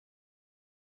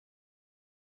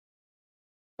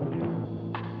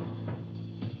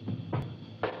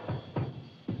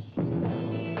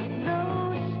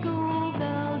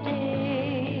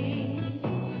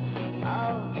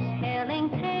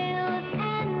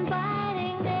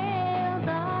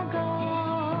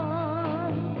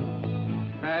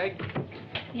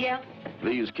Yeah.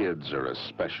 These kids are a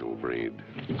special breed.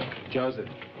 Joseph.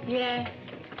 Yeah.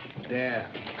 There.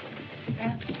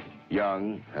 Yeah.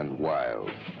 Young and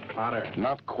wild. Potter.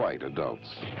 Not quite adults.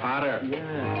 Potter.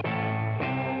 Yeah.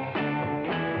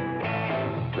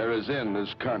 Their inn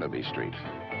is Carnaby Street,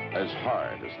 as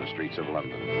hard as the streets of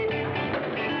London.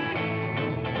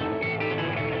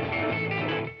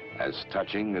 As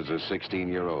touching as a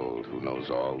 16-year-old who knows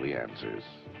all the answers.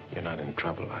 You're not in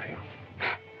trouble, are you?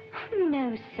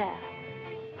 No, sir.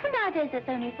 Well, nowadays it's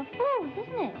only for fools,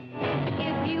 isn't it?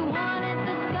 If you wanted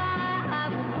the sky, I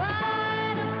would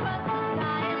ride across the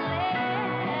sky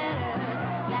and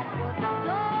let that was so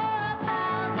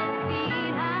 1,000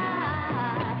 feet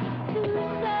high to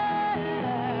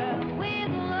serve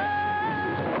with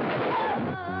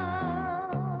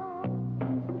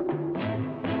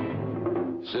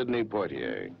love. Sidney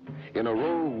Poitier, in a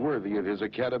role worthy of his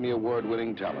Academy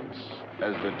Award-winning talents,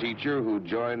 as the teacher who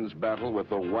joins battle with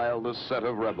the wildest set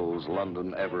of rebels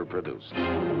London ever produced.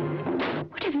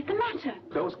 Whatever's the matter?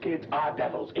 Those kids are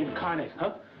devils incarnate,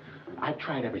 huh? I've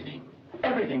tried everything.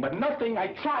 Everything, but nothing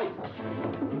I tried.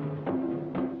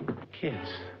 Kids.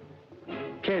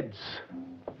 Kids.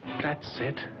 That's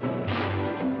it.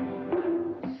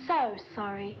 So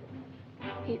sorry.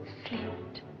 It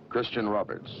slipped. Christian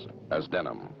Roberts as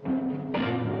Denham.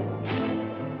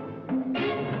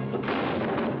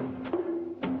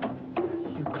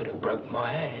 You could have broke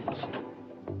my hands.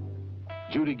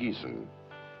 Judy Geeson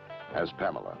as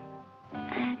Pamela.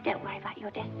 Don't worry about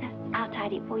your desk, sir. I'll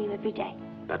tidy it for you every day.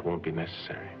 That won't be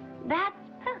necessary. That's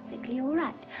perfectly all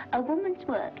right. A woman's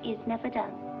work is never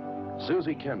done.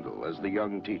 Susie Kendall as the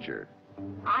young teacher.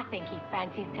 I think he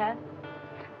fancies her.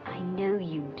 I know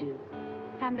you do.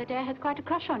 Pamela Dare has quite a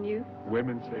crush on you.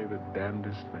 Women say the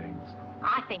damnedest things.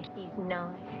 I think he's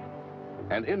nice.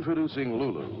 And introducing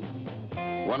Lulu,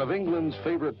 one of England's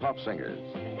favorite pop singers.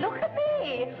 Look at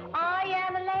me. I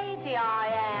am a lady, I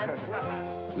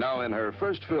am. Now in her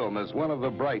first film as one of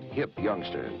the bright, hip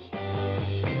youngsters.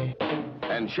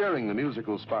 And sharing the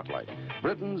musical spotlight,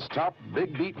 Britain's top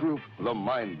big beat group, the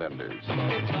Mindbenders.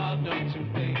 It's hard not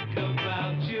to think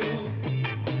about you,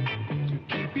 to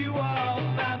keep you off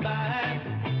my mind.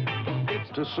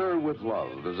 To Serve with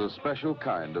Love is a special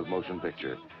kind of motion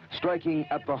picture, striking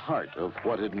at the heart of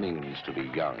what it means to be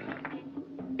young.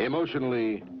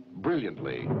 Emotionally,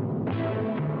 brilliantly,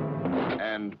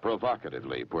 and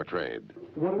provocatively portrayed.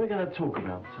 What are we going to talk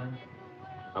about, sir?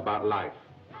 About life.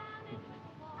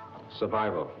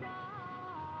 Survival.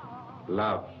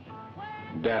 Love.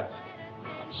 Death.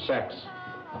 Sex.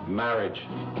 Marriage.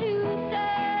 To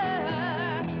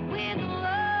serve with love.